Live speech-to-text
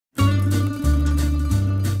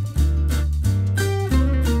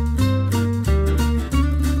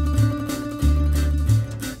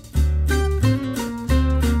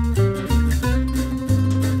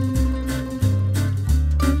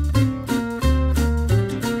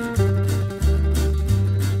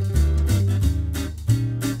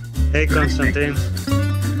Hey, Constantine.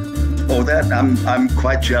 Oh, I'm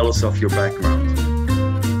quite jealous of your background.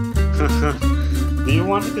 Do you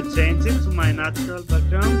want me to change it to my natural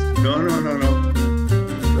background? No.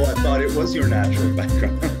 Well, I thought it was your natural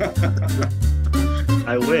background.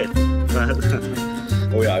 I will.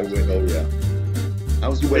 Oh yeah, I will. Oh yeah.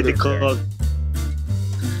 How's the weather? Pretty cold.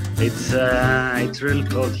 It's really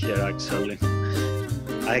cold here, actually.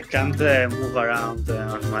 I can't move around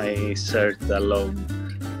on my shirt alone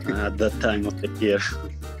at that time of the year.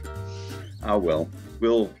 Oh well,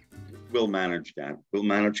 we'll manage that. We'll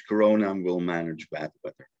manage Corona and we'll manage bad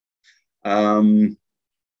weather.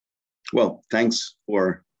 Well, thanks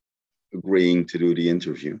for agreeing to do the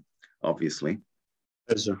interview, obviously.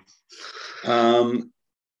 Pleasure.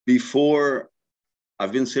 Before,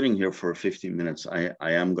 I've been sitting here for 15 minutes. I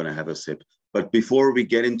am going to have a sip. But before we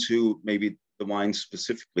get into maybe the wine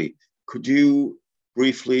specifically, could you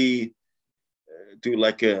briefly do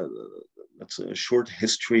like a short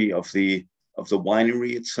history of the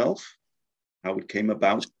winery itself, how it came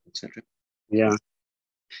about, etc.? Yeah.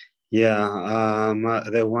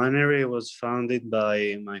 The winery was founded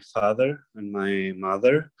by my father and my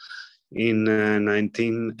mother in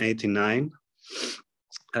 1989.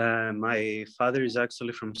 My father is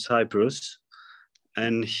actually from Cyprus,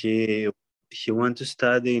 and he went to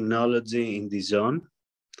study enology in Dijon.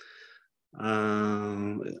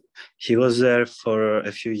 He was there for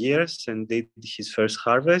a few years and did his first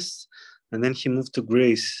harvest, and then he moved to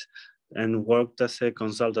Greece and worked as a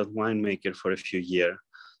consultant winemaker for a few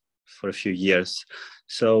years.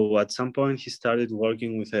 So at some point he started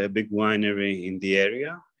working with a big winery in the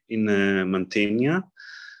area in Mantinia,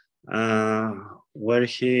 where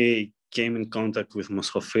he came in contact with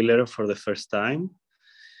Moscofilero for the first time.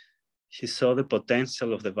 He saw the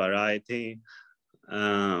potential of the variety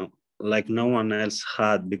like no one else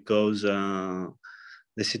had, because the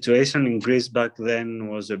situation in Greece back then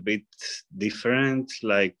was a bit different.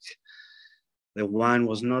 Like, the wine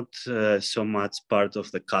was not so much part of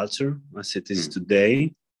the culture as it is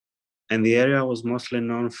today. And the area was mostly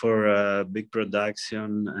known for big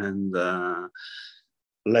production and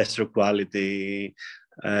lesser quality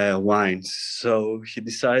wines. So he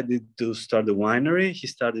decided to start a winery. He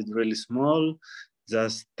started really small,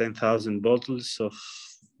 just 10,000 bottles of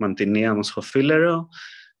Mantinia Moscofilero,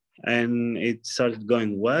 and it started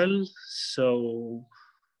going well. So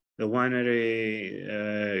the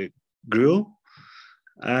winery grew.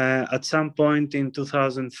 At some point in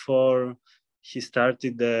 2004, he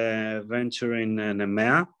started a venture in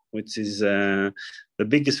Nemea, which is the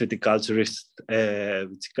biggest viticulture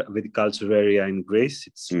area in Greece.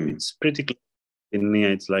 It's pretty close in Nemea.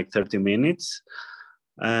 It's like 30 minutes.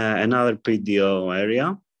 Another PDO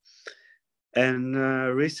area. And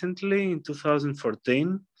recently, in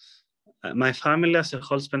 2014, my family as a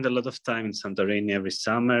whole spent a lot of time in Santorini every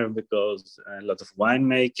summer, because a lot of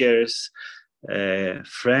winemakers,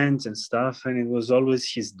 friends and stuff, and it was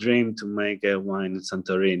always his dream to make a wine in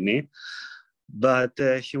Santorini. But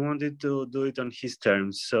he wanted to do it on his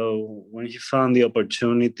terms. So when he found the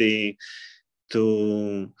opportunity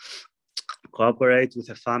to cooperate with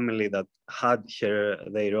a family that had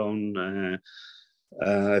their own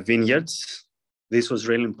vineyards, this was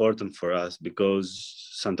really important for us, because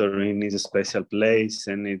Santorini is a special place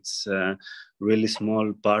and it's really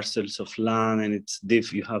small parcels of land, and it's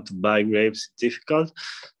you have to buy grapes, it's difficult.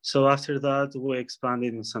 So after that, we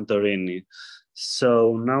expanded in Santorini.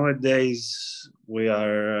 So nowadays we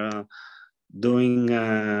are doing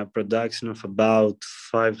production of about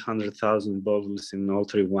 500,000 bottles in all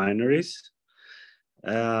three wineries.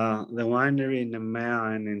 The winery in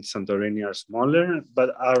Nemea and in Santorini are smaller, but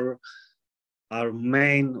our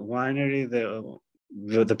main winery,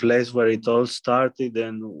 the place where it all started,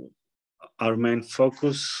 and our main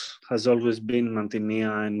focus has always been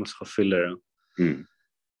Mantinia and Moscofilero.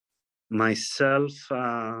 Myself,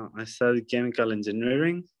 I studied chemical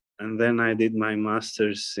engineering, and then I did my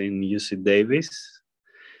master's in UC Davis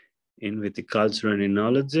in viticulture and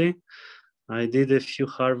enology. I did a few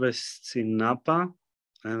harvests in Napa,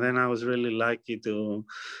 and then I was really lucky to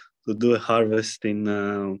do a harvest in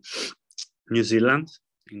New Zealand,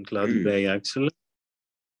 in Cloudy Bay, actually.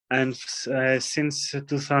 And since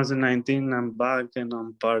 2019, I'm back and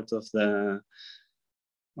I'm part of the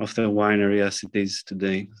winery as it is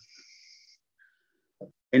today.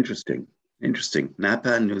 Interesting.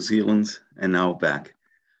 Napa, New Zealand, and now back.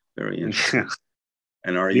 Very interesting.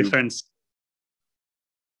 And are difference?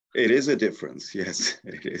 It is a difference. Yes,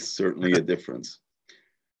 it is certainly a difference.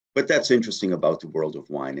 But that's interesting about the world of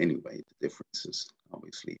wine anyway, the differences,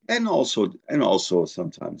 obviously. And also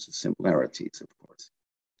sometimes the similarities, of course.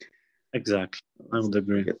 Exactly. I would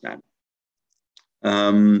agree.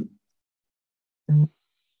 Um,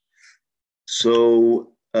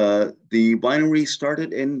 so the winery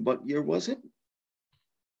started in what year was it?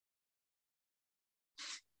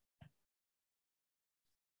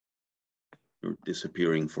 You're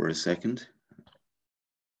disappearing for a second.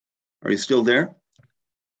 Are you still there?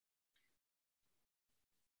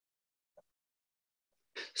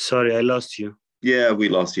 Sorry, I lost you. Yeah, we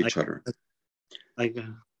lost each other. I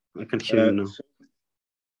can hear you now. So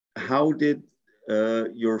how did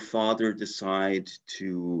your father decide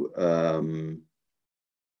to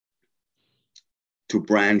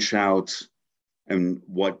branch out, and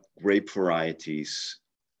what grape varieties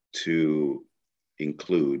to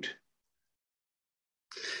include?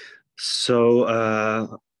 So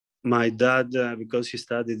my dad, because he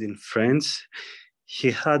studied in France,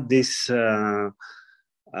 he had this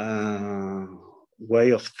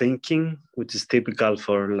way of thinking, which is typical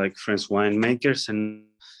for like French winemakers, and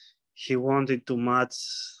he wanted to match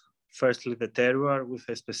firstly the terroir with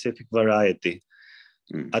a specific variety.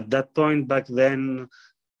 At that point back then,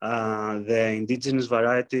 the indigenous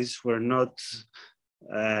varieties were not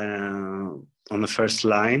on the first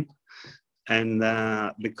line. And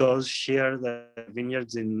because here the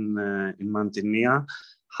vineyards in Mantinia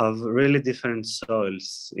have really different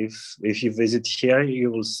soils. If you visit here, you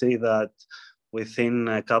will see that within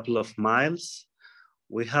a couple of miles,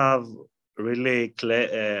 we have really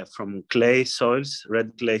clay, from clay soils,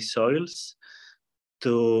 red clay soils,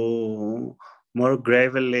 to more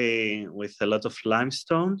gravelly with a lot of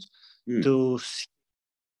limestone.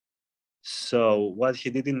 So what he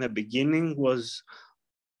did in the beginning was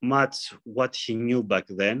much what he knew back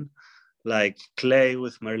then, like clay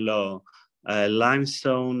with Merlot,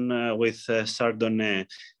 limestone with Chardonnay,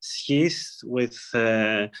 schist with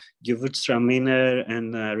Gewürztraminer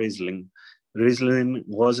and Riesling. Riesling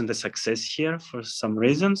wasn't a success here for some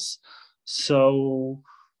reasons, so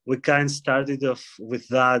we kind of started off with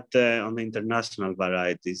that on the international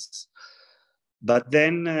varieties. But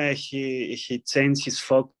then he changed his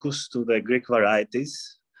focus to the Greek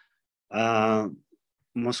varieties.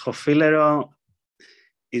 Moschofilero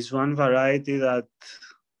is one variety that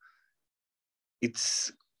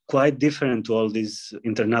it's quite different to all these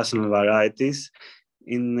international varieties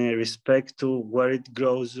in respect to where it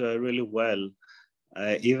grows really well.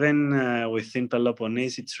 Even within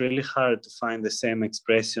Peloponnese, it's really hard to find the same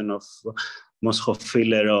expression of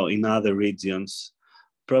Moschofilero in other regions,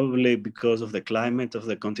 probably because of the climate, of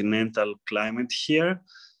the continental climate here.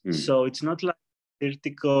 So it's not like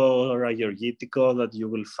Tirtico or Agorgitico that you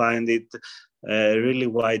will find it really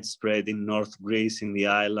widespread in North Greece, in the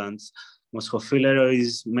islands. Moschofilero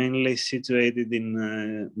is mainly situated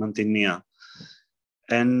in Mantinia.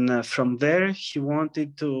 And from there, he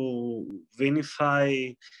wanted to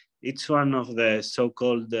vinify each one of the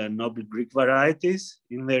so-called noble Greek varieties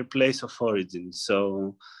in their place of origin.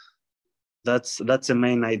 So that's the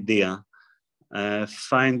main idea.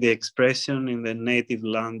 Find the expression in the native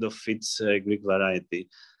land of its Greek variety.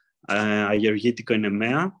 Agorgitico in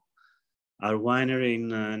Nemea. Our winery in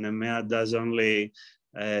Nemea does only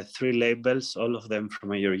 3 labels, all of them from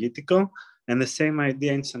Agorgitico. And the same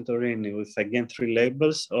idea in Santorini with, again, 3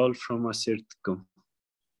 labels, all from Assyrtiko.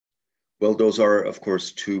 Well, those are, of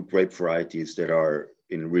course, 2 grape varieties that are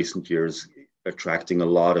in recent years attracting a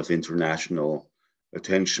lot of international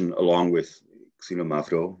attention, along with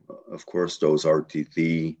Xinomavro. Of course, those are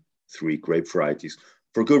the 3 grape varieties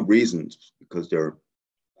for good reasons, because they're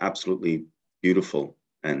absolutely beautiful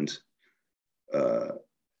and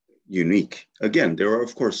unique. Again, there are,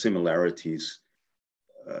 of course, similarities.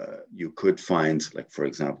 You could find, like, for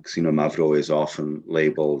example, Xinomavro is often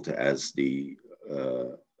labeled as the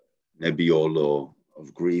Nebbiolo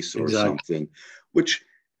of Greece or something, which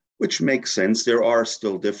makes sense. There are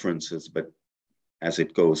still differences, but as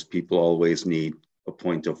it goes, people always need a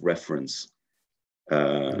point of reference,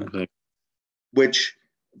 which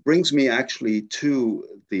brings me actually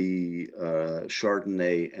to the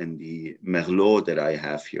Chardonnay and the Merlot that I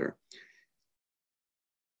have here.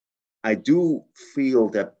 I do feel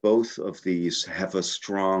that both of these have a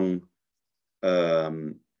strong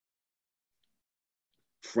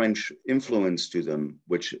French influence to them,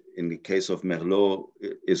 which in the case of Merlot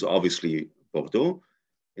is obviously Bordeaux.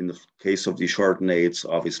 In the case of the Chardonnay, it's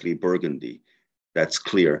obviously Burgundy. That's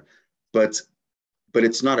clear. But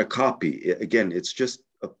it's not a copy. Again, it's just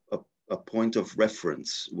a point of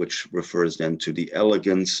reference, which refers then to the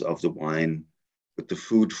elegance of the wine, with the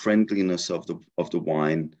food friendliness of the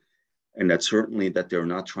wine, and that certainly that they're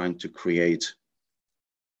not trying to create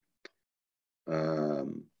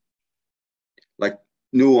like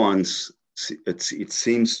nuance. It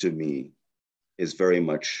seems to me is very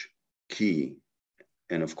much key,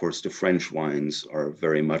 and of course, the French wines are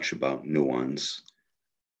very much about nuance.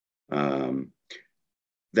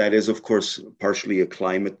 That is, of course, partially a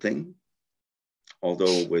climate thing,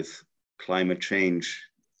 although with climate change,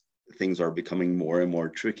 things are becoming more and more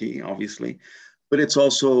tricky, obviously. But it's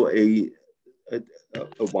also a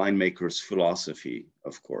winemaker's philosophy,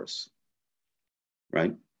 of course,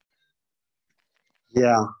 right?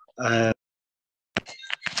 Yeah.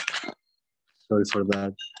 Sorry for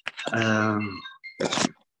that.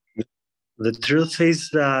 The truth is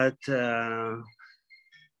that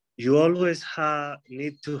you always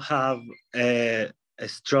need to have a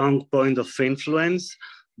strong point of influence,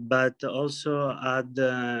 but also add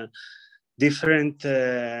different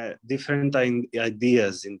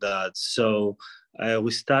ideas in that. So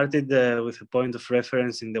we started with a point of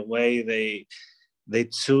reference in the way they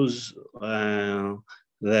choose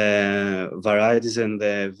the varieties and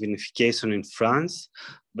the vinification in France,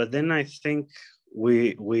 but then I think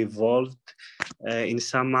we evolved in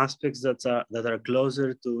some aspects that are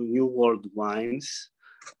closer to New World wines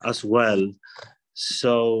as well.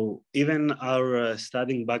 So even our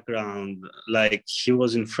studying background, like he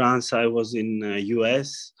was in France, I was in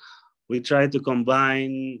US, we tried to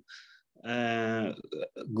combine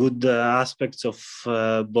good aspects of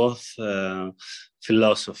both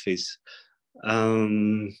philosophies.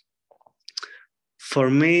 For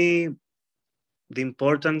me, the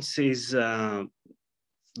importance is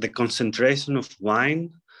the concentration of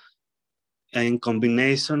wine in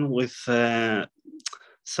combination with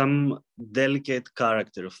some delicate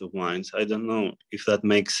character of the wines. I don't know if that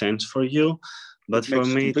makes sense for you, but for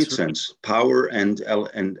me, it makes complete sense. Power and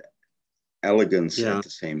elegance at the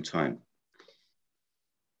same time.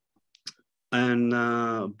 And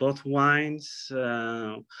both wines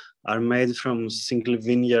are made from single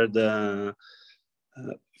vineyards,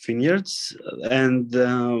 and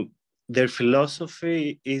their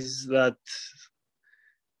philosophy is that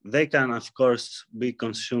they can, of course, be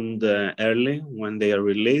consumed early when they are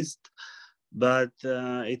released, but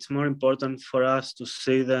it's more important for us to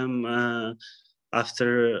see them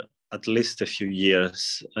after at least a few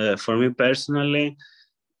years. For me personally,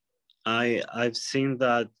 I've seen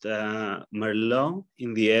that Merlot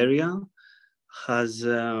in the area is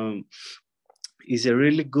a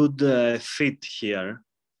really good fit here.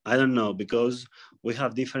 I don't know, because we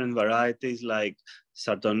have different varieties, like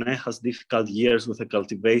Chardonnay has difficult years with the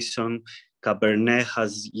cultivation, Cabernet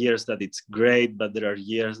has years that it's great, but there are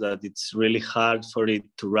years that it's really hard for it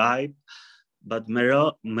to ripe. But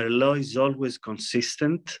Merlot is always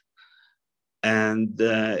consistent, and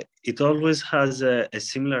it always has a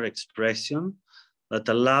similar expression that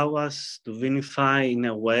allow us to vinify in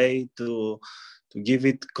a way to give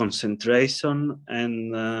it concentration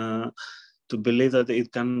and to believe that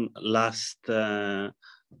it can last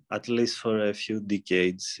at least for a few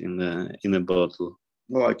decades in a bottle.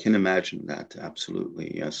 Well, I can imagine that,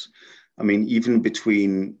 absolutely, yes. I mean, even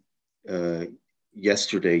between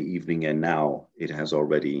yesterday evening and now, it has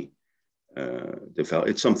already developed.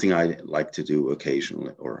 It's something I like to do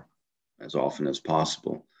occasionally or as often as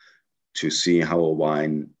possible, to see how a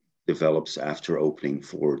wine develops after opening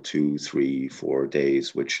for 2, 3, 4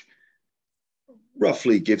 days, which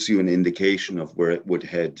roughly gives you an indication of where it would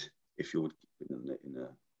head if you would keep it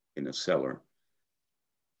in a cellar.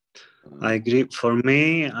 I agree. For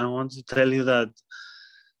me, I want to tell you that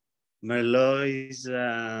Merlot is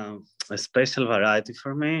a special variety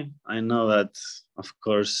for me. I know that, of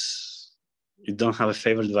course, you don't have a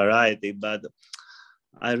favorite variety, but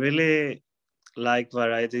I really like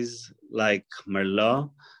varieties like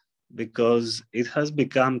Merlot because it has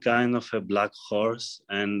become kind of a black horse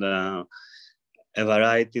and a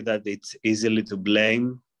variety that it's easily to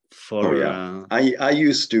blame for. Oh yeah, I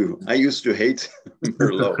used to hate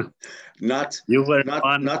Merlot, not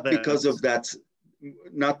because of that,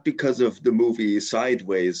 not because of the movie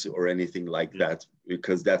Sideways or anything like that,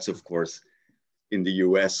 because that's of course in the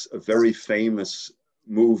US a very famous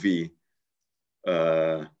movie.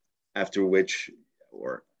 After which,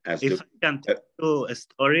 or as if I can tell you a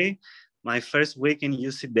story, my first week in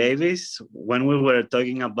UC Davis, when we were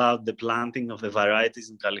talking about the planting of the varieties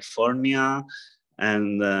in California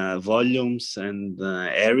and volumes and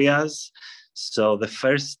areas, so the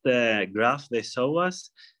first graph they show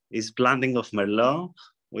us is planting of Merlot,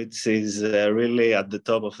 which is really at the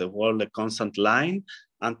top of the world, a constant line,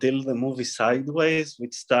 until the movie Sideways,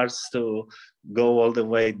 which starts to go all the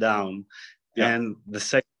way down. Yeah. And the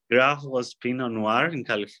second graph was Pinot Noir in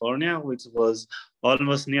California, which was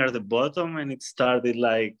almost near the bottom, and it started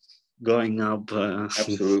like going up.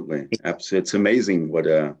 Absolutely. It's amazing what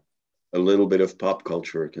a little bit of pop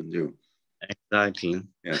culture can do. Exactly.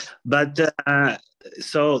 Yes. But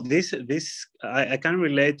so I can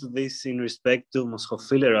relate to this in respect to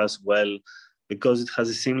Moscofiller as well, because it has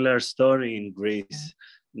a similar story in Greece,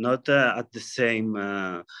 not at the same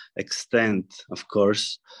extent, of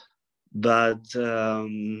course, but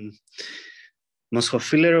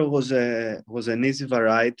Moscofiller was an easy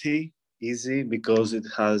variety, easy because it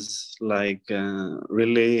has like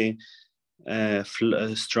really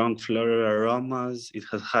strong floral aromas. It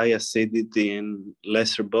has high acidity and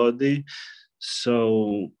lesser body.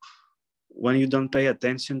 So when you don't pay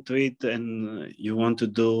attention to it and you want to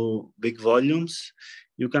do big volumes,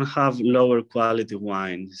 you can have lower quality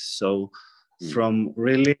wines. So from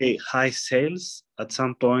really high sales, at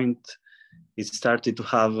some point, it started to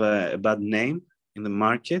have a bad name in the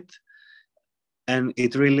market, and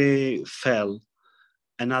it really fell.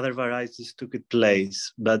 And other varieties took its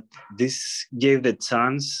place, but this gave the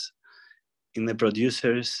chance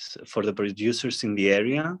for the producers in the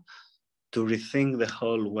area to rethink the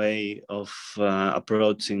whole way of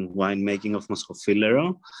approaching winemaking of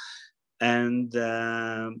Moscofillero. And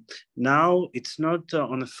now it's not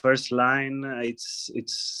on the first line.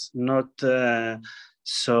 It's not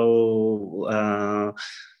so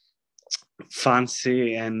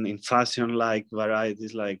fancy and in fashion like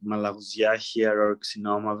varieties like Malagousia here or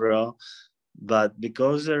Xinomavro, but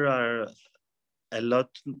because there are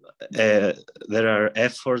there are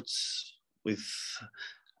efforts with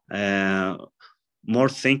more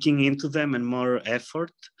thinking into them and more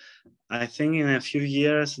effort. I think in a few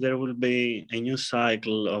years there will be a new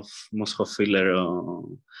cycle of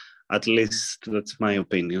Moscofillero. At least that's my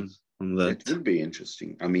opinion on that. It would be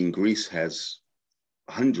interesting. I mean, Greece has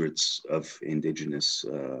hundreds of indigenous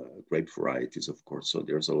grape varieties, of course, so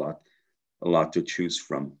there's a lot to choose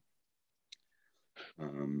from.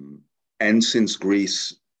 And since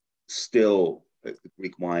Greece still,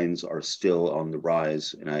 Greek wines are still on the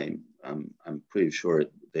rise, and I'm pretty sure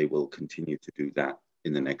they will continue to do that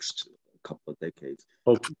in the next couple of decades.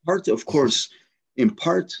 In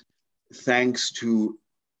part, thanks to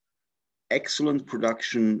excellent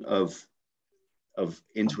production of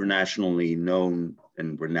internationally known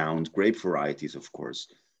and renowned grape varieties, of course,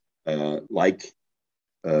 like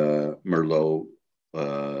Merlot,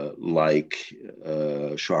 like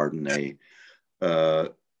Chardonnay.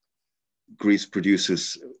 Greece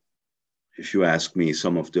produces, if you ask me,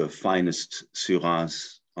 some of the finest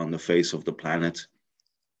Syrahs on the face of the planet,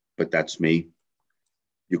 but that's me.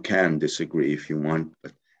 You can disagree if you want,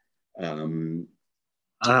 but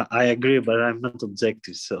I agree, but I'm not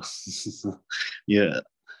objective, so yeah.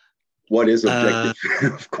 What is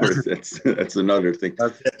objective? Of course, that's another thing.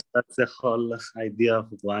 That's the whole idea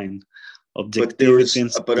of wine. Objectivity.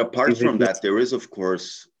 But apart from that, there is, of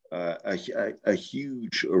course, a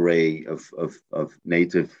huge array of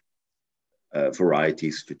native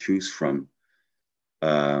varieties to choose from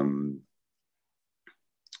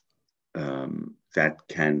that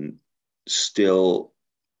can still,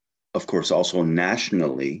 of course, also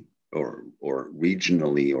nationally or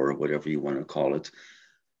regionally or whatever you want to call it,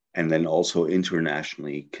 and then also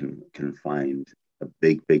internationally can find a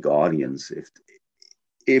big audience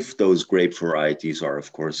if those grape varieties are,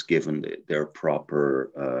 of course, given their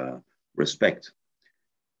proper respect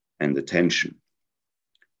and attention.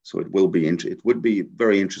 So it would be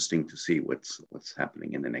very interesting to see what's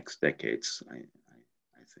happening in the next decades, I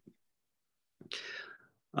think.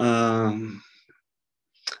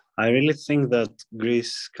 I really think that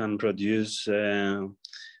Greece can produce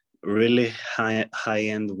really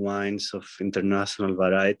high-end wines of international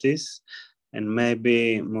varieties, and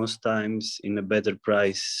maybe most times in a better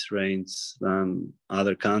price range than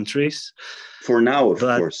other countries. For now, of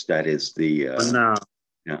course, that is the... For now.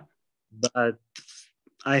 Yeah. But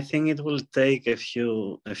I think it will take a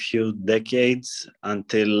few decades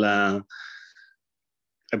until a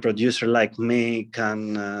producer like me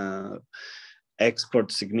can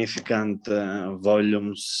export significant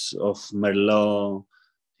volumes of Merlot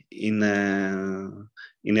in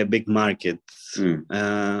a big market.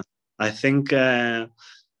 I think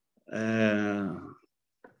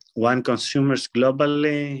wine consumers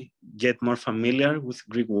globally get more familiar with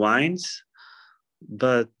Greek wines,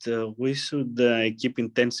 but we should keep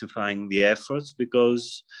intensifying the efforts,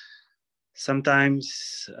 because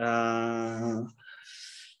sometimes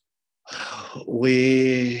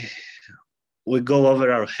we go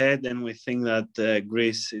over our head and we think that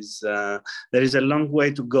Greece is, there is a long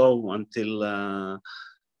way to go until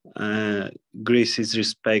Greece is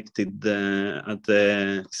respected at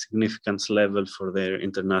the significance level for their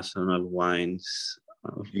international wines.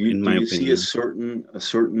 In my opinion, do you see a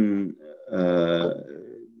certain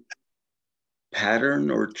pattern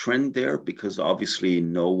or trend there? Because obviously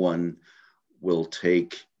no one will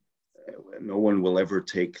take, no one will ever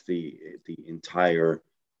take the entire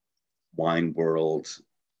wine world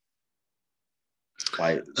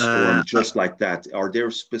by storm just like that. Are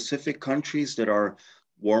there specific countries that are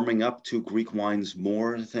warming up to Greek wines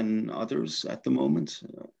more than others at the moment?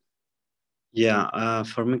 Yeah,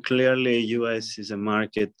 for me, clearly, US is a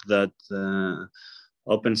market that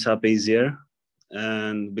opens up easier.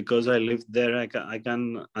 And because I lived there, I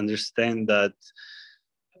can understand that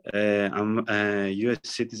US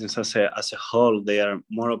citizens as a whole, they are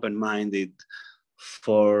more open-minded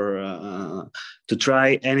for to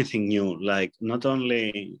try anything new, like not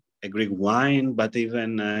only a Greek wine, but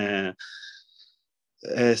even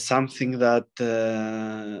something that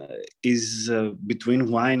is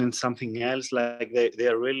between wine and something else. Like they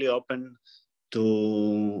are really open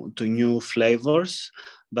to new flavors,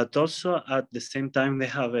 but also at the same time they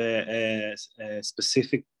have a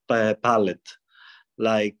specific palate.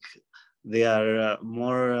 Like they are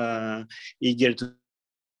more eager to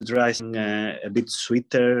try something a bit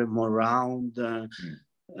sweeter, more round,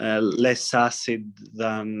 less acid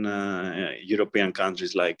than European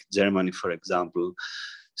countries like Germany, for example.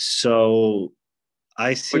 So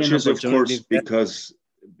I see which an is, of opportunity course,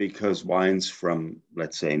 because wines from,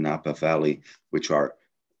 let's say, Napa Valley, which are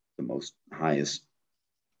the most highest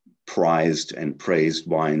prized and praised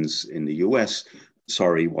wines in the US,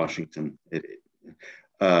 sorry, Washington,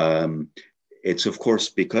 it's of course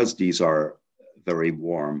because these are very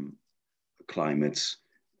warm climates,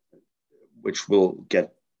 which will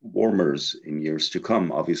get warmer in years to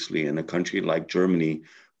come, obviously, in a country like Germany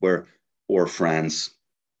or France,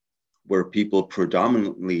 where people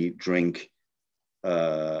predominantly drink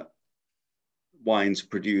wines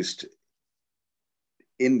produced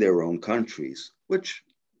in their own countries, which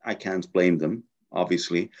I can't blame them,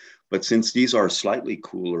 obviously. But since these are slightly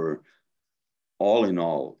cooler, all in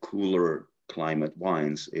all, cooler climate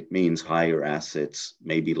wines, it means higher acids,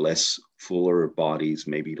 maybe less fuller bodies,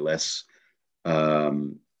 maybe less,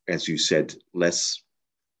 as you said, less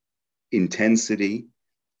intensity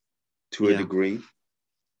to a degree.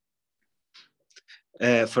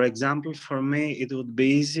 For example, for me, it would be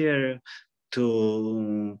easier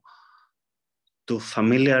to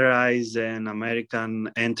familiarize an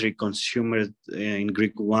American entry consumer in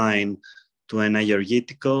Greek wine to an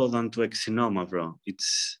Agorgitico than to a Xinomavro.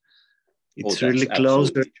 It's really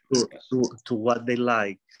closer to what they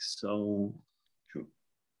like. So true.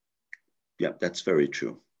 Yeah, that's very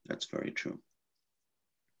true. That's very true.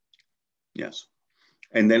 Yes.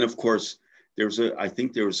 And then, of course, I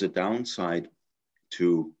think there's a downside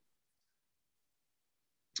to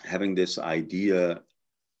having this idea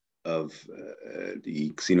of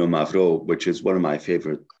the Xinomavro, which is one of my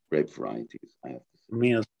favorite grape varieties. I have to say.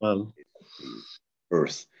 Me as well.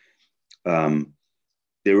 Earth.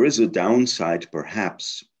 There is a downside,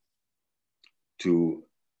 perhaps, to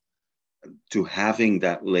having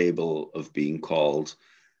that label of being called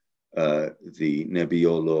the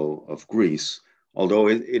Nebbiolo of Greece. Although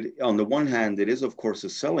it, on the one hand, it is, of course, a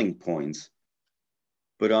selling point,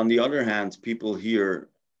 but on the other hand, people hear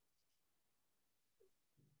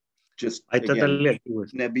just, totally agree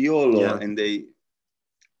with Nebbiolo, and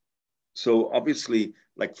so obviously,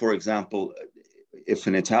 like, for example, if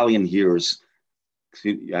an Italian hears,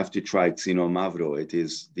 you have to try Xinomavro, it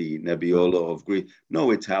is the Nebbiolo of Greece.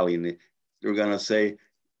 No Italian, they're going to say,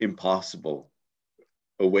 impossible,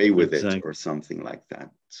 away with it, or something like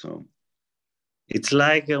that. So it's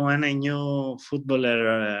like when a new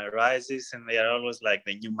footballer rises and they are always like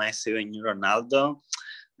the new Messi, the new Ronaldo.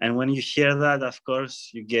 And when you hear that, of course,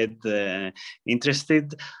 you get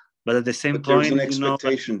interested. But at the same point, there's an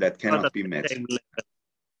expectation that cannot be met.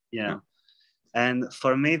 Yeah. And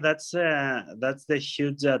for me, that's the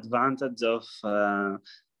huge advantage of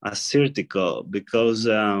Assyrtiko, because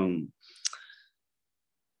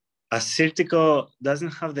Assyrtiko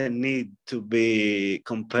doesn't have the need to be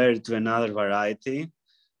compared to another variety.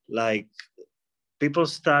 Like, people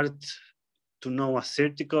start to know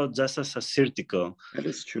Assyrtiko just as Assyrtiko. That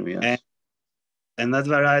is true, yes. And that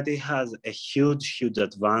variety has a huge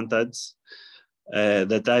advantage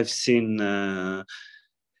that I've seen,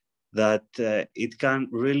 that it can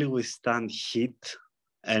really withstand heat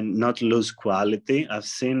and not lose quality. I've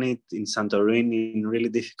seen it in Santorini in really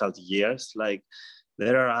difficult years. Like,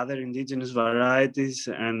 there are other indigenous varieties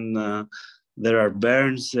and there are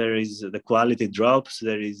burns, the quality drops,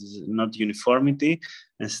 there is not uniformity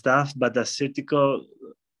and stuff, but Assyrtiko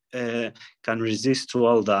can resist to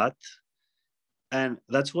all that. And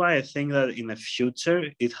that's why I think that in the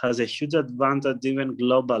future, it has a huge advantage even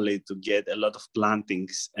globally to get a lot of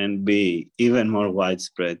plantings and be even more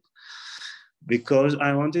widespread. because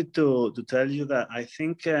I wanted to tell you that I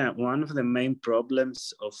think one of the main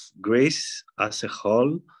problems of Greece as a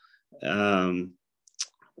whole,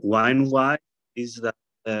 wine-wise, is that,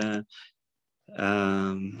 can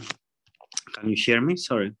you hear me?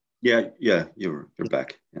 Sorry. Yeah, you're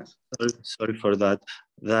back. Yes. Sorry for that.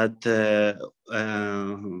 That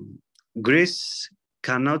Greece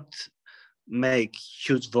cannot make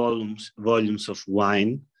huge volumes of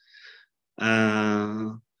wine,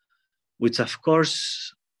 which of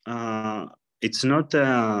course it's not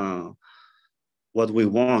what we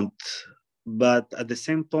want, but at the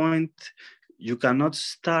same point, you cannot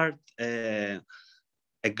start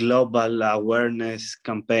a global awareness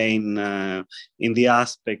campaign in the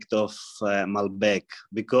aspect of Malbec,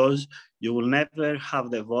 because you will never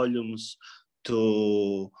have the volumes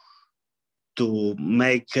to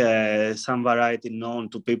make some variety known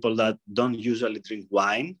to people that don't usually drink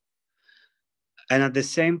wine. And at the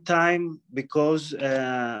same time, because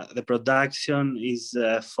the production is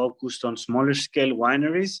focused on smaller scale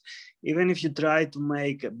wineries, even if you try to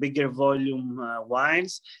make bigger volume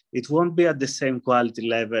wines, it won't be at the same quality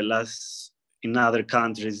level as in other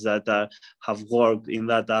countries that have worked in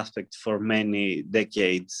that aspect for many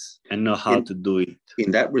decades and know how to do it.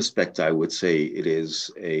 In that respect, I would say it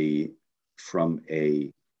is from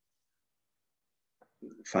a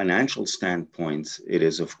financial standpoint, it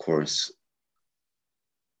is, of course,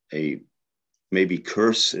 maybe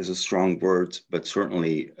curse is a strong word, but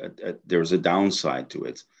certainly there's a downside to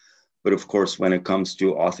it. But of course, when it comes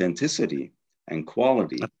to authenticity and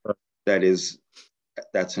quality,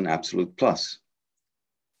 that's an absolute plus.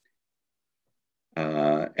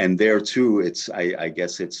 And there too, I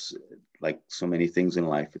guess it's like so many things in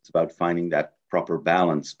life, it's about finding that proper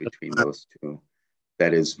balance between those two.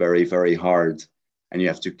 That is very, very hard, and you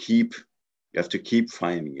have to keep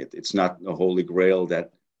finding it. It's not a holy grail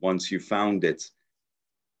that once you found it,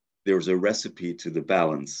 there's a recipe to the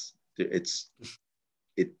balance. It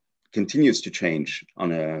continues to change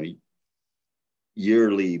on a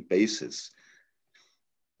yearly basis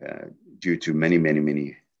due to many, many,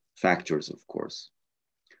 many factors, of course.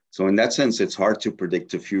 So in that sense, it's hard to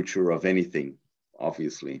predict the future of anything,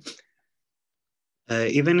 obviously.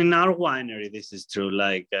 Even in our winery, this is true.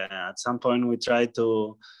 Like at some point, we try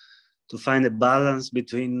to find a balance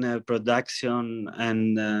between production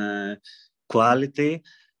and quality,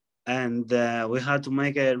 and we had to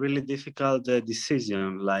make a really difficult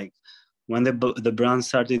decision. Like when the brand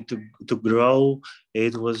started to grow,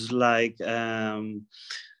 it was like,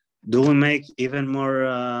 do we make even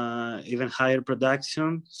higher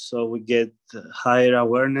production so we get higher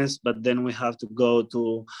awareness, but then we have to go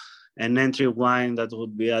to an entry wine that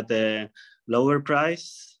would be at a lower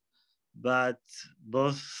price? But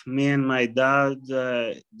both me and my dad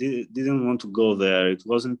didn't want to go there. It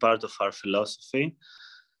wasn't part of our philosophy.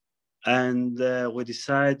 And we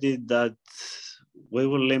decided that we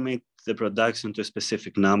will limit the production to a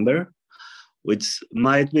specific number, which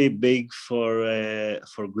might be big for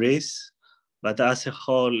Greece, but as a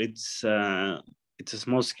whole, it's a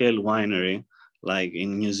small scale winery. Like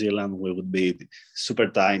in New Zealand, we would be super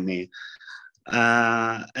tiny.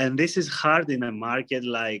 And this is hard in a market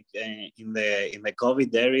like in the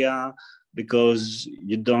COVID area, because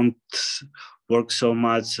you don't work so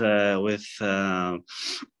much with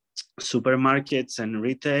supermarkets and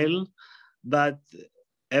retail, but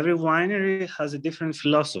every winery has a different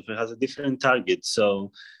philosophy, has a different target.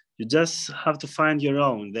 So you just have to find your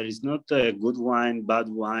own. There is not a good wine, bad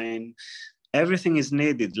wine. Everything is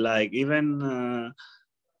needed. Like even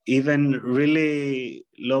really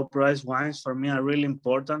low price wines for me are really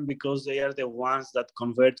important, because they are the ones that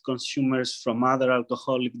convert consumers from other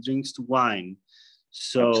alcoholic drinks to wine.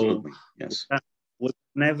 So absolutely, yes, we'll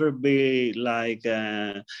never be like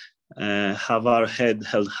have our head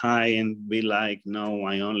held high and be like, no,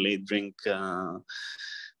 I only drink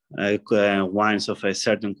wines of a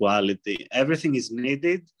certain quality. Everything is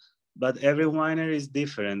needed, but every winery is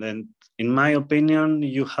different. And in my opinion,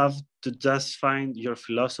 you have to just find your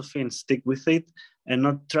philosophy and stick with it, and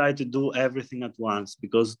not try to do everything at once,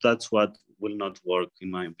 because that's what will not work, in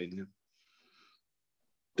my opinion.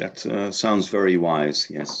 That sounds very wise,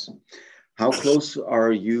 yes. How close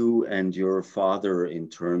are you and your father in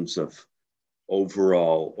terms of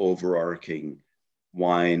overall overarching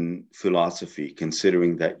wine philosophy,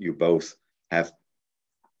 considering that you both have,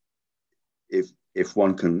 if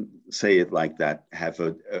one can say it like that, have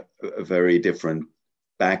a very different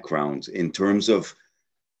background in terms of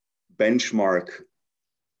benchmark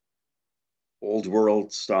old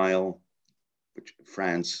world style, which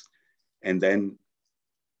France, and then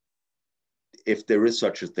if there is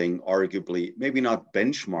such a thing, arguably, maybe not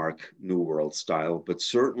benchmark New World style, but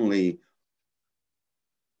certainly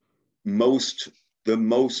the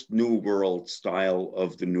most New World style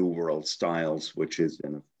of the New World styles, which is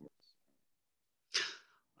in,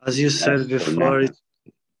 as you said before, not.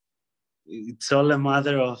 It's all a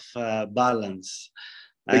matter of balance.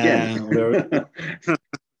 Again,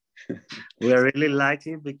 we're really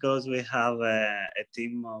lucky because we have a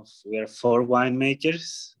team of, we are 4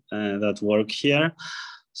 winemakers that work here.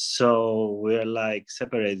 So we're like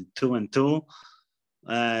separated 2 and 2.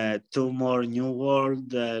 2 more New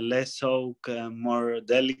World, less oak, more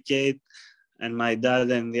delicate. And my dad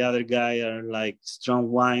and the other guy are like strong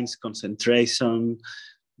wines, concentration,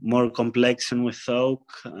 more complexion with oak.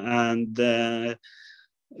 And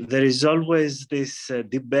there is always this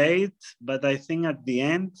debate, but I think at the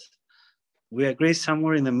end, we agree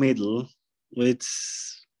somewhere in the middle, which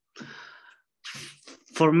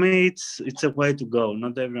for me, it's a way to go.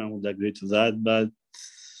 Not everyone would agree to that, but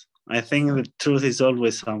I think the truth is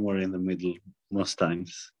always somewhere in the middle, most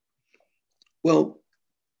times. Well,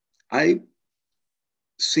 I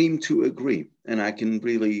seem to agree, and I can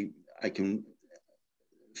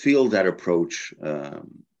feel that approach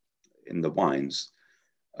in the wines.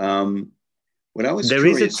 What I was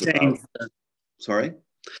curious about. Sorry?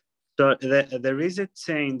 So there is a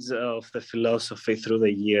change of the philosophy through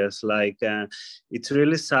the years. Like it's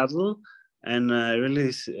really subtle and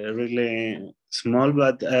really small,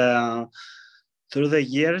 but through the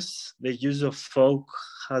years, the use of folk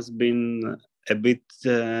has been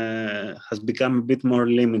has become a bit more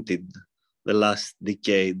limited the last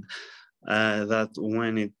decade.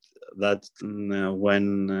 When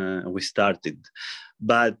we started.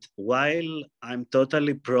 But while I'm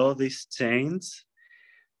totally pro this change,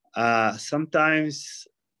 sometimes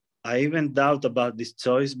I even doubt about this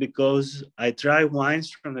choice because I try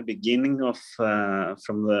wines from the beginning of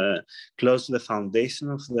from the close to the foundation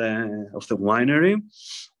of the winery,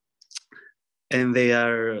 and they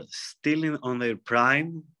are still on their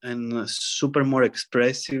prime and super more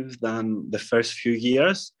expressive than the first few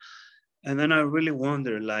years. And then I really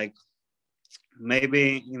wonder, like,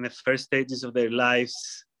 maybe in the first stages of their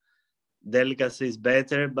lives, delicacy is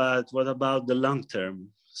better, but what about the long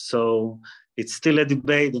term? So it's still a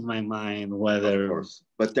debate in my mind whether. Of course,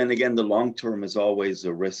 but then again, the long term is always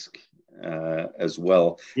a risk as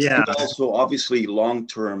well. Yeah. And also, obviously, long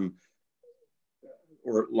term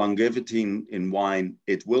or longevity in wine,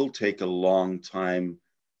 it will take a long time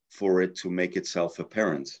for it to make itself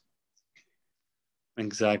apparent.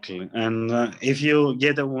 Exactly. And if you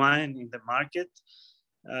get a wine in the market,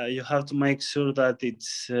 you have to make sure that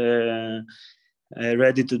it's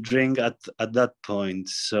ready to drink at that point.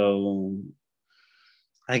 So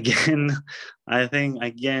again, I think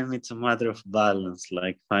it's a matter of balance,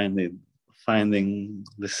 like finding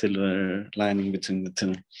the silver lining between the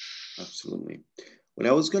two. Absolutely. What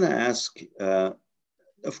I was going to ask,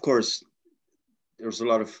 of course, there's a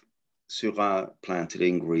lot of Syrah planted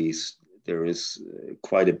in Greece. There is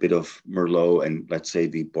quite a bit of Merlot and, let's say,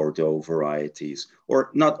 the Bordeaux varieties,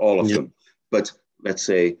 or not all of them, but let's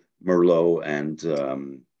say Merlot and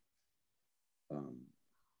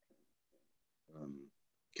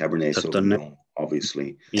Cabernet Sauvignon,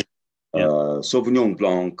 obviously. Yeah. Sauvignon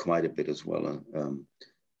Blanc, quite a bit as well.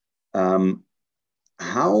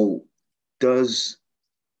 How does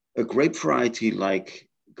a grape variety like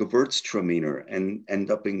Gewürztraminer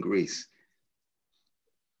end up in Greece?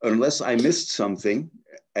 Unless I missed something,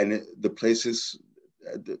 and the place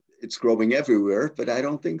it's growing everywhere, but I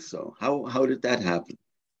don't think so. How did that happen?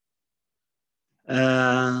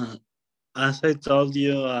 As I told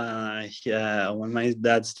you, when my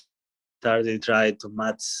dad started trying to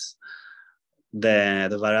match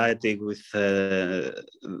the variety with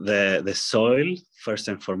the soil first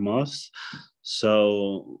and foremost.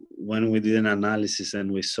 So when we did an analysis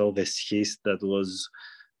and we saw the schist that was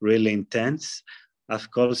really intense, of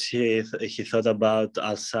course he thought about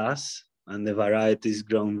Alsace and the varieties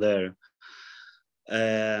grown there.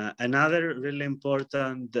 Another really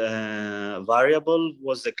important variable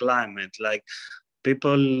was the climate. Like,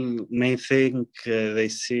 people may think they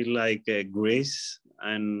see like Greece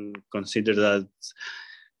and consider that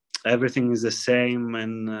everything is the same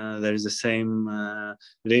and there is the same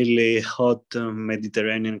really hot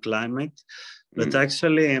Mediterranean climate. But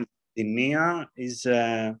actually, Sardinia is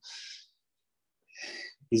a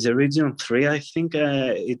region 3. I think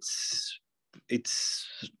it's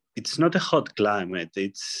not a hot climate.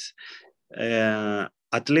 It's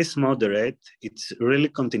at least moderate. It's really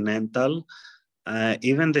continental.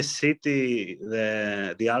 Even the city,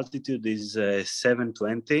 the altitude is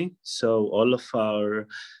 720. So all of our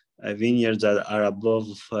vineyards that are above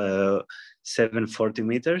 740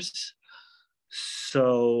 meters.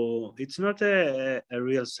 So it's not a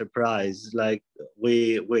real surprise. Like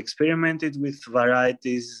we experimented with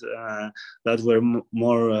varieties that were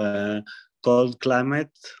more cold climate,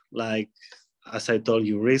 like as I told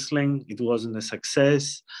you, Riesling. It wasn't a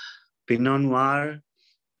success. Pinot Noir,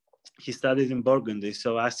 he studied in Burgundy.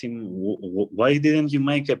 So I asked him, why didn't you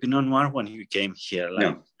make a Pinot Noir when you came here?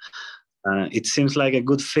 Like, it seems like a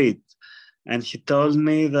good fit. And he told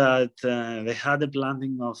me that they had a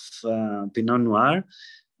planting of Pinot Noir,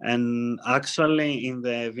 and actually in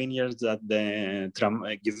the vineyards that the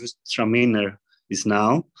Gewürztraminer is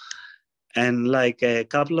now. And like a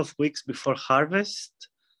couple of weeks before harvest,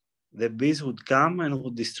 the bees would come and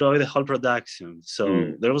would destroy the whole production.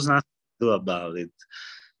 So there was nothing to do about it.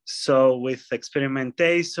 So with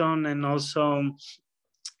experimentation and also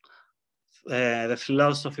the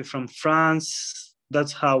philosophy from France,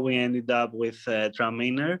 that's how we ended up with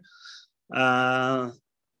Traminer.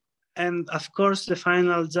 And of course, the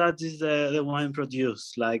final judge is the wine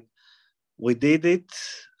produced. Like, we did it.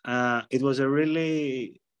 It was a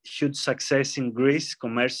really huge success in Greece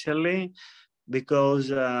commercially, because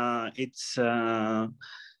it's a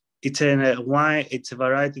wine. It's a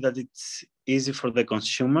variety that it's easy for the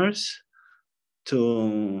consumers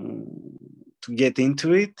to get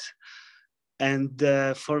into it. And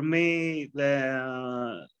for me,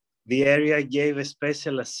 the area gave a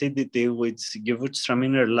special acidity which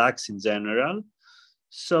Gewürztraminer lacks in general.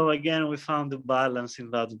 So again, we found the balance in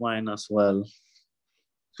that wine as well.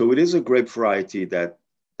 So it is a grape variety that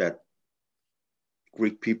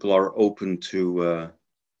Greek people are open to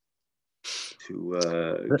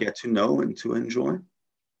get to know and to enjoy.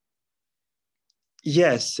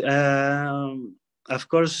 Yes, of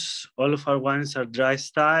course, all of our wines are dry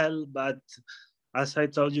style, but as I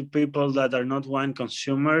told you, people that are not wine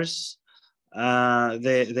consumers,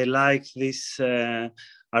 they like this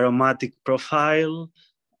aromatic profile,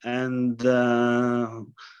 and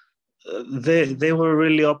they were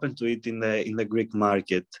really open to it in the Greek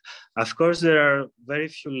market. Of course, there are very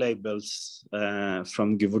few labels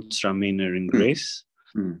from Gewürztraminer in Greece,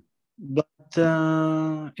 but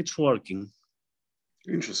it's working.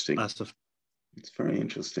 Interesting. It's very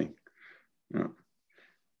interesting. Yeah.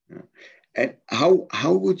 And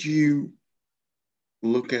how would you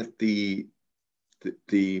look at the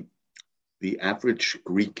average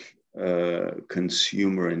Greek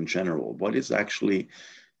consumer in general? What is actually,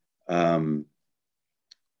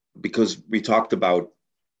 because we talked about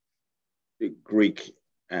Greek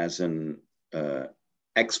as an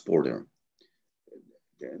exporter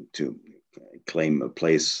to claim a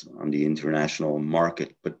place on the international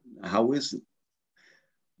market, but how is it?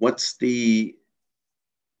 What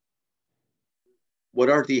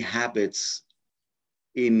are the habits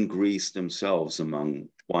in Greece themselves among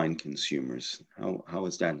wine consumers? How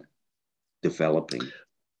is that developing?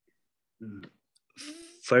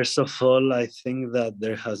 First of all, I think that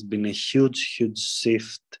there has been a huge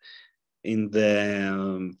shift in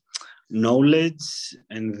the knowledge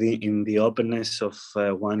and in the openness of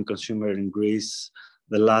wine consumer in Greece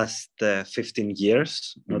the last 15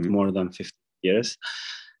 years, not more than 15 years.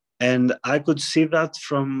 And I could see that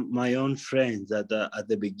from my own friends that at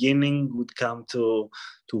the beginning would come to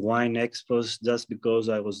wine expos just because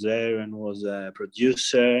I was there and was a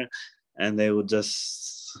producer, and they would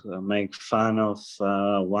just make fun of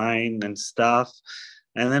wine and stuff.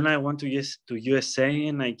 And then I went to USA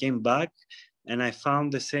and I came back and I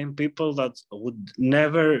found the same people that would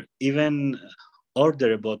never even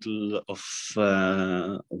order a bottle of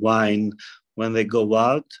wine when they go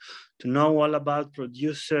out, to know all about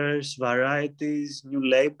producers, varieties, new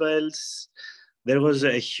labels. There was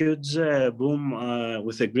a huge boom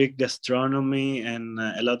with the Greek gastronomy and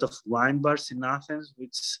a lot of wine bars in Athens,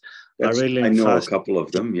 which are really I know fast. A couple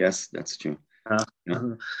of them. Yes, that's true.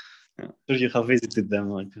 Yeah. You have visited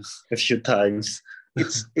them a few times.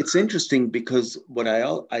 It's interesting because what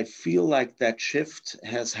I feel like that shift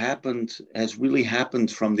has really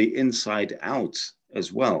happened from the inside out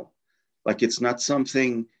as well. Like, it's not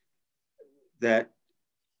something that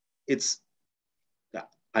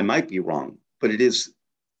I might be wrong, but it is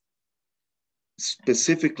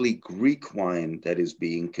specifically Greek wine that is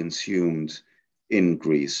being consumed in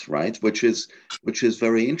Greece, right? Which is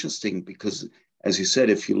very interesting because, as you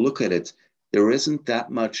said, if you look at it, there's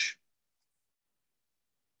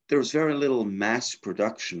very little mass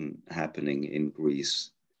production happening in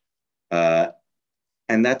Greece. And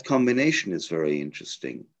that combination is very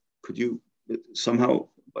interesting. Could you somehow,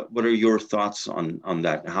 what are your thoughts on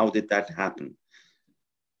that? How did that happen?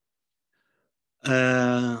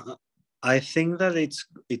 I think that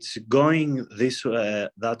it's going this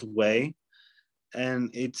that way, and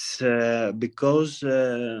it's because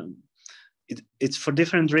it's for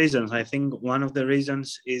different reasons. I think one of the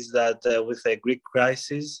reasons is that with the Greek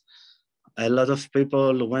crisis, a lot of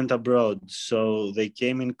people went abroad, so they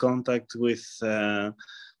came in contact with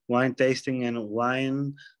wine tasting and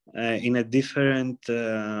wine in a different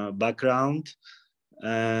background,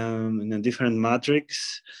 in a different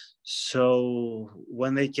matrix. So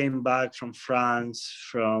when they came back from France,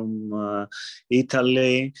 from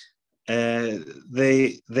Italy,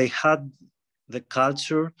 they had the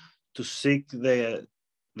culture to seek the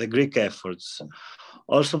Greek efforts.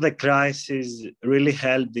 Also, the crisis really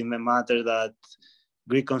helped in the matter that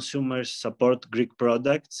Greek consumers support Greek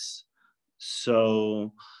products.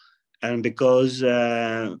 So, and because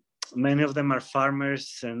many of them are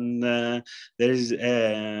farmers, and there is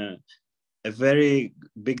a very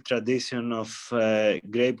big tradition of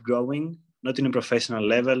grape growing, not in a professional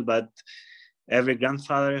level, but every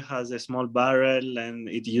grandfather has a small barrel and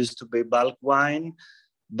it used to be bulk wine.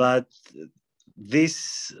 But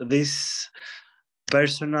this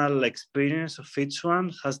personal experience of each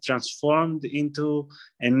one has transformed into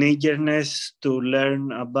an eagerness to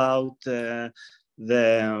learn about the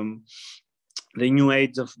new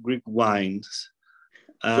age of Greek wines.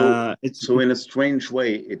 So in a strange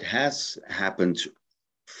way, it has happened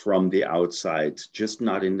from the outside, just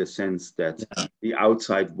not in the sense that the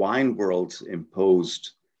outside wine world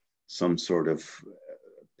imposed some sort of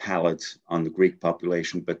palate on the Greek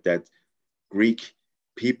population, but that Greek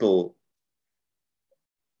people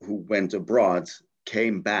who went abroad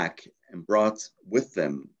came back and brought with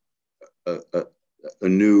them a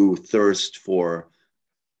new thirst for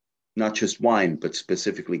not just wine, but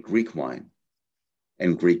specifically Greek wine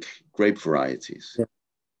and Greek grape varieties. Yeah,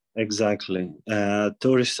 exactly.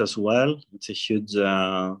 Tourists as well. It's a huge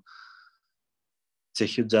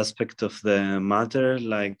aspect of the matter.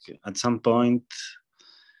 Like at some point,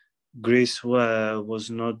 Greece was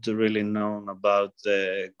not really known about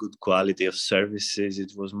the good quality of services.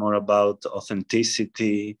 It was more about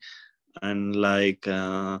authenticity and like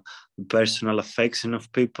personal affection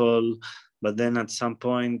of people. But then at some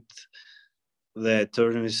point, the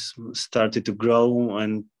tourism started to grow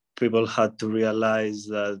and people had to realize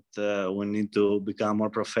that we need to become more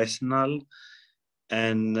professional.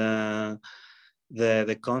 And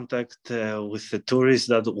the contact with the tourists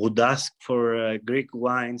that would ask for Greek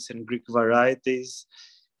wines and Greek varieties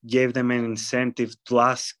gave them an incentive to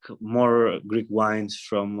ask more Greek wines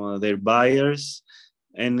from their buyers.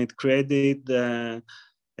 And it created a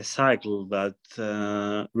cycle that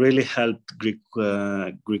really helped Greek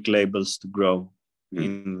labels to grow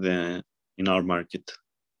in our market.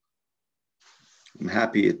 I'm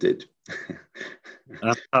happy it did.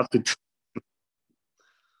 I'm happy to.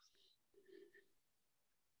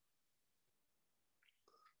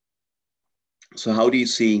 So how do you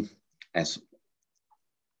see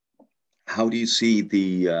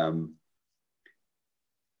the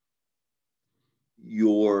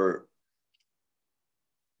your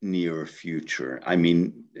near future? I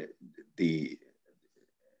mean, the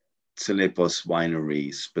Tselepos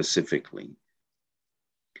winery specifically.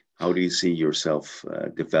 How do you see yourself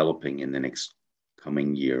developing in the next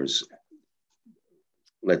coming years?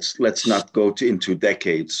 Let's not go into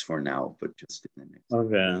decades for now, but just in the next.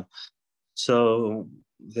 Okay. So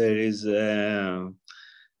there is a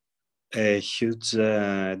huge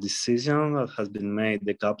decision that has been made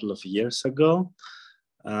a couple of years ago.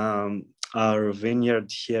 Our vineyard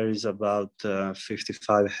here is about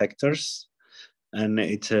 55 hectares, and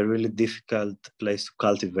it's a really difficult place to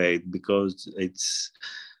cultivate because it's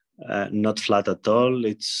not flat at all.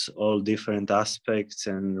 It's all different aspects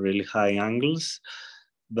and really high angles.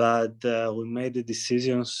 But we made the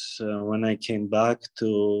decisions when I came back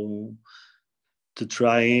to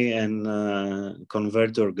try and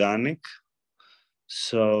convert to organic.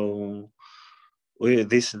 So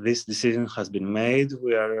this decision has been made.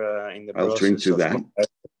 We are in the process. I'll drink to that.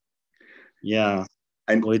 Yeah.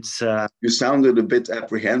 And you sounded a bit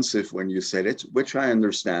apprehensive when you said it, which I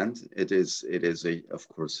understand. It is of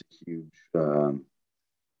course a huge.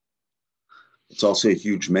 It's also a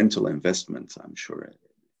huge mental investment. I'm sure.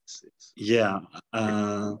 Yeah.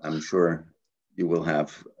 I'm sure you will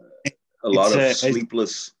have a lot of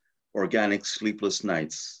sleepless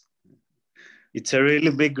nights. It's a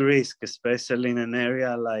really big risk, especially in an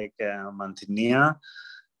area like Mantinia,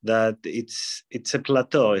 that it's a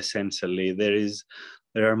plateau essentially.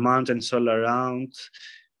 There are mountains all around.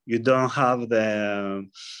 You don't have the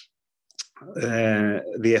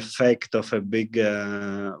effect of a big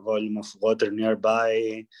volume of water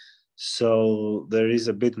nearby. So there is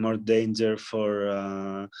a bit more danger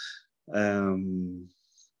for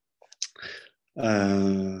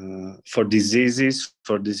diseases,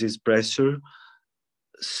 for disease pressure.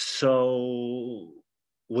 So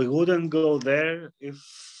we wouldn't go there if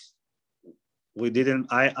we didn't.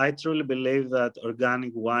 I truly believe that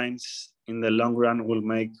organic wines in the long run will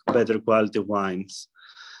make better quality wines.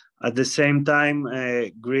 At the same time,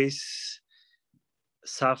 Greece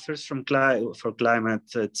suffers from climate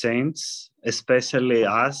change, especially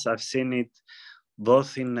us. I've seen it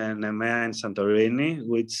both in Nemea and Santorini,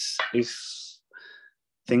 which if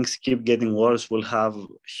things keep getting worse, will have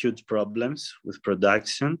huge problems with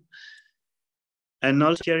production. And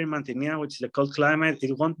also here in Mantinia, which is a cold climate,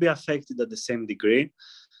 it won't be affected at the same degree.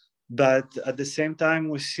 But at the same time,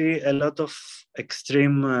 we see a lot of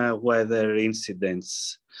extreme weather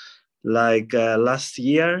incidents. Like last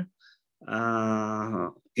year,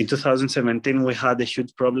 in 2017, we had a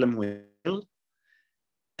huge problem with hail.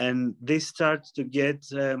 And this starts to get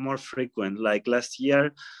more frequent. Like last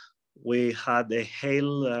year, we had a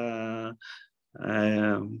hail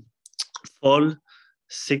fall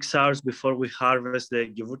 6 hours before we harvest the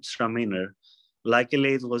Gewürztraminer.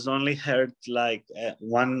 Luckily, it was only hurt like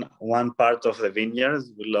one part of the vineyard.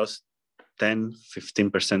 We lost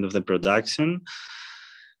 10-15% of the production.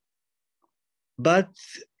 But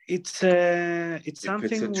it's something.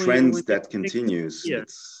 If it's a trend that continues,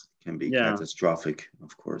 it can be catastrophic,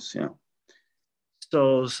 of course. Yeah.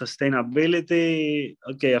 So sustainability,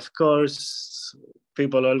 okay, of course,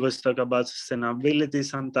 people always talk about sustainability.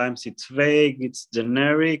 Sometimes it's vague, it's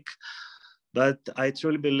generic, but I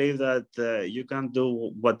truly believe that you can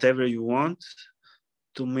do whatever you want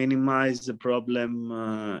to minimize the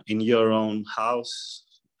problem in your own house.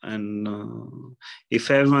 And if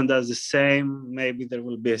everyone does the same, maybe there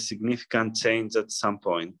will be a significant change at some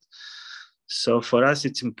point. So for us,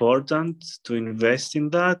 it's important to invest in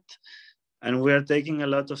that. And we are taking a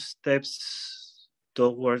lot of steps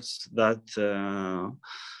towards that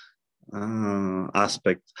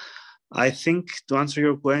aspect. I think to answer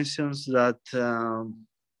your questions that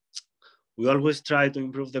we always try to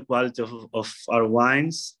improve the quality of our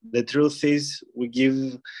wines. The truth is we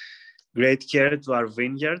give great care to our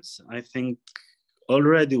vineyards. I think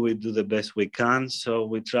already we do the best we can. So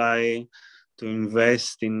we try to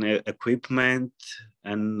invest in equipment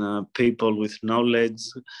and people with knowledge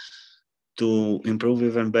to improve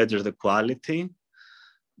even better the quality.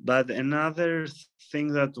 But another thing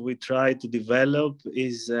that we try to develop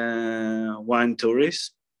is wine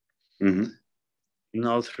tourism in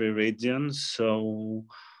all three regions. So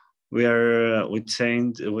we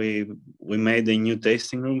made a new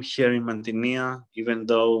tasting room here in Mantinia, even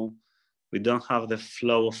though we don't have the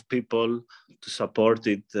flow of people to support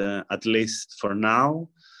it, at least for now.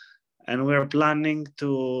 And we're planning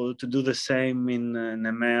to do the same in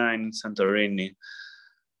Nemea and Santorini.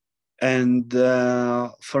 And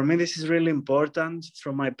for me, this is really important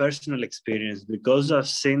from my personal experience, because I've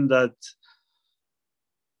seen that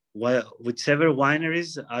whichever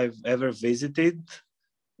wineries I've ever visited,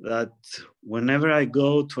 that whenever I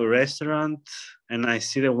go to a restaurant and I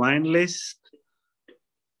see the wine list,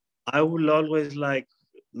 I will always like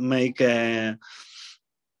make at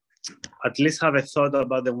least have a thought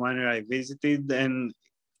about the winery I visited, and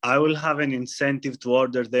I will have an incentive to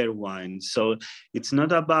order their wine. So it's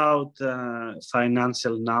not about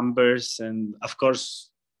financial numbers. And of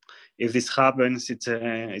course, if this happens, it's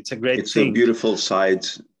a great thing. It's a beautiful side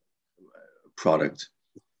product.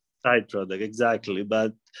 Side product, exactly.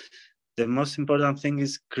 But the most important thing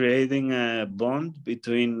is creating a bond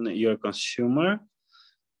between your consumer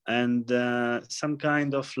and some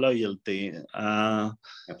kind of loyalty.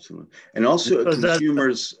 Absolutely. And also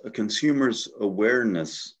a consumer's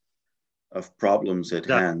awareness of problems at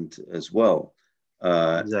hand as well.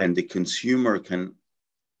 Exactly. And the consumer can,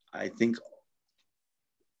 I think,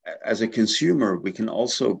 as a consumer, we can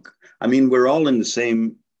also, I mean, we're all in the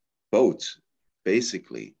same boat,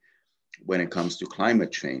 basically, when it comes to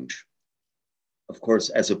climate change. Of course,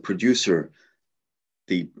 as a producer,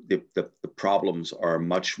 the problems are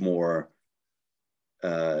much more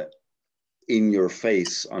in your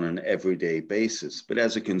face on an everyday basis. But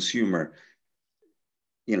as a consumer,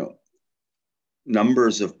 you know,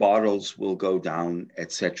 numbers of bottles will go down,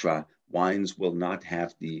 etc. Wines will not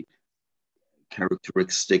have the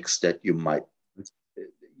characteristics that you might,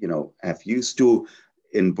 you know, have used to.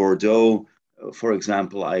 In Bordeaux, for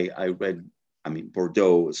example, I read, I mean,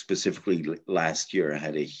 Bordeaux specifically last year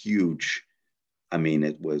had a huge, I mean,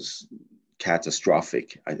 it was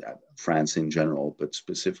catastrophic, France in general, but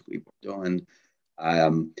specifically Bordeaux.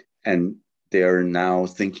 And they're now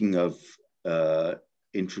thinking of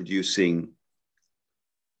introducing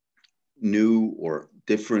new or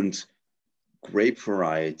different grape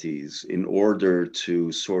varieties in order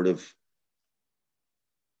to sort of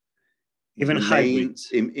even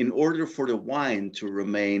hybrids, in order for the wine to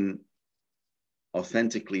remain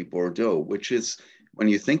authentically Bordeaux, which is, when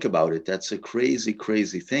you think about it, that's a crazy,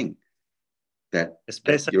 crazy thing.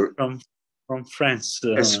 Especially from France,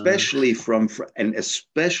 especially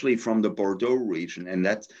from the Bordeaux region, and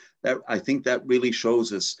that I think that really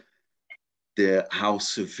shows us how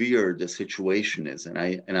severe the situation is, and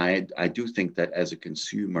I do think that as a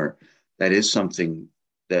consumer, that is something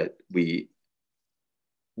that we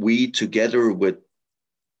together with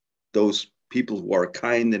those people who are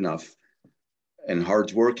kind enough and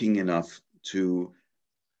hardworking enough to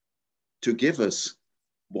give us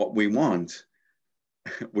what we want,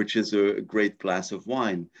 which is a great glass of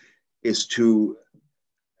wine, is to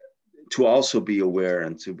also be aware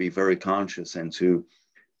and to be very conscious and to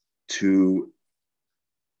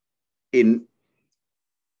in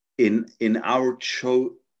our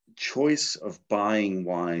choice of buying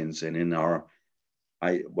wines, and in our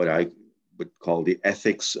what I would call the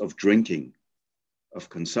ethics of drinking,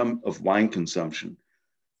 of wine consumption,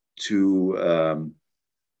 to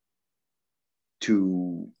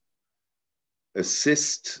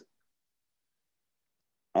assist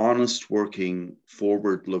honest working,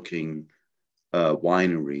 forward-looking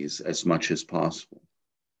wineries as much as possible.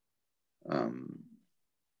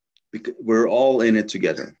 Because we're all in it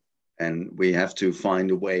together, and we have to find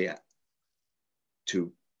a way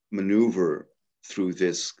to maneuver through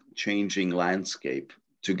this changing landscape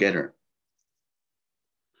together.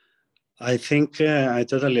 I think I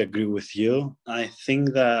totally agree with you. I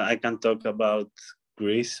think that I can talk about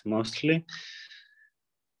Greece mostly.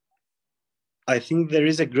 I think there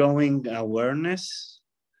is a growing awareness.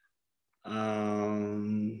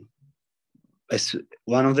 One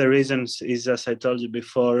of the reasons is, as I told you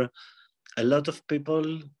before, a lot of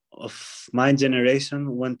people of my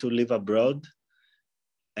generation went to live abroad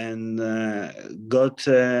and got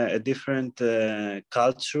a different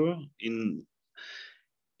culture in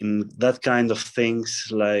that kind of things,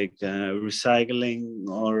 like recycling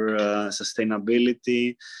or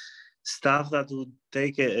sustainability, stuff that would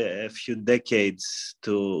take a few decades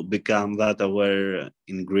to become that aware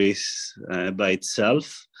in Greece by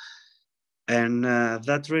itself. And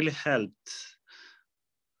that really helped.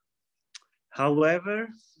 However,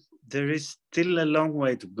 there is still a long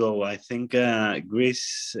way to go. I think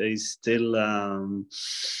Greece is still a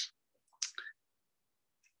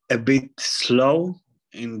bit slow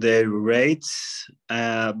in their rates,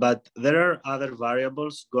 but there are other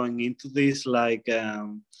variables going into this, like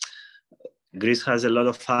Greece has a lot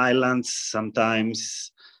of islands.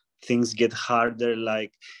 Sometimes things get harder,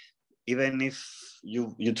 like even if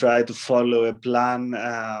you try to follow a plan,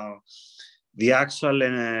 the actual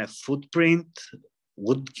footprint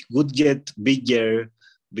would get bigger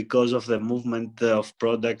because of the movement of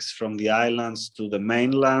products from the islands to the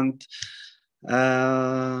mainland.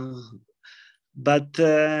 But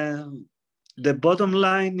the bottom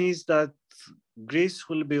line is that Greece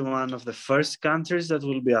will be one of the first countries that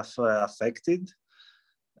will be affected.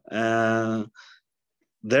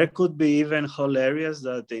 There could be even whole areas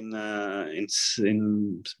that in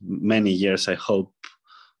many years, I hope,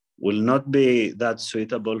 will not be that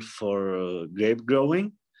suitable for grape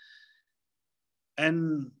growing.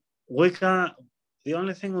 And the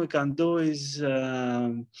only thing we can do is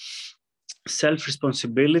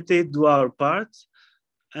self-responsibility, do our part,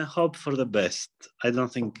 and hope for the best. I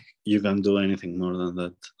don't think you can do anything more than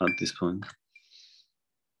that at this point.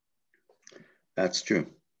 That's true.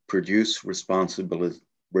 Produce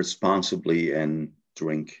responsibly and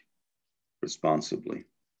drink responsibly.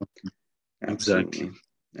 Absolutely. Exactly.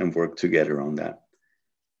 And work together on that.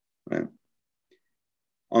 Right.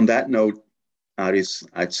 On that note, Aris,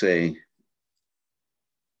 I'd say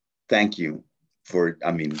thank you for,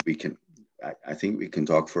 I mean, I think we can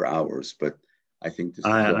talk for hours, but I think this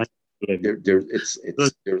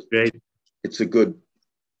it's a good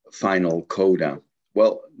final coda.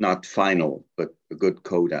 Well, not final, but a good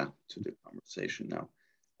coda to the conversation now.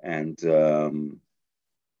 And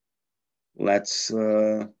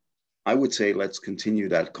I would say let's continue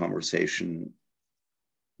that conversation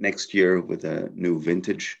next year with a new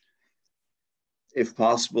vintage. If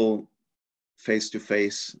possible, face to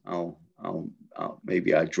face,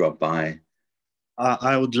 maybe I'll drop by.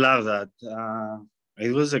 I would love that.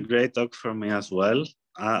 It was a great talk for me as well.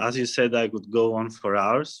 As you said, I could go on for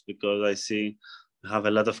hours because I see we have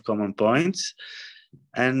a lot of common points.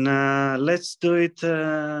 And let's do it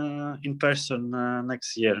in person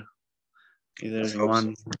next year. Either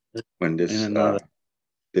one when this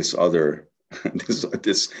this other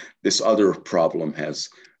this other problem has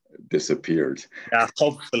disappeared. Yeah,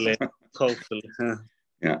 hopefully.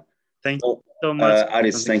 Yeah. Thank you so much.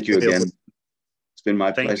 Aris, thank you again. It's been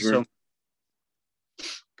my pleasure. So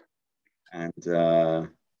and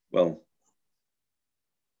well,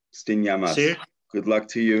 Stinyamas. Cheers. Good luck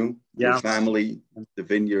to you, your Yeah. family, the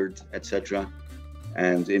vineyard, etc.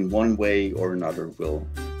 And in one way or another, we'll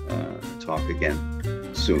talk again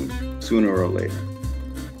soon, sooner or later.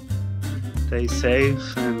 Stay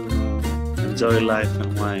safe and enjoy life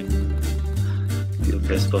and wine in the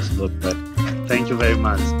best possible way. Thank you very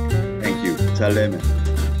much. Thank you. Saleme.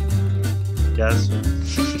 Yes.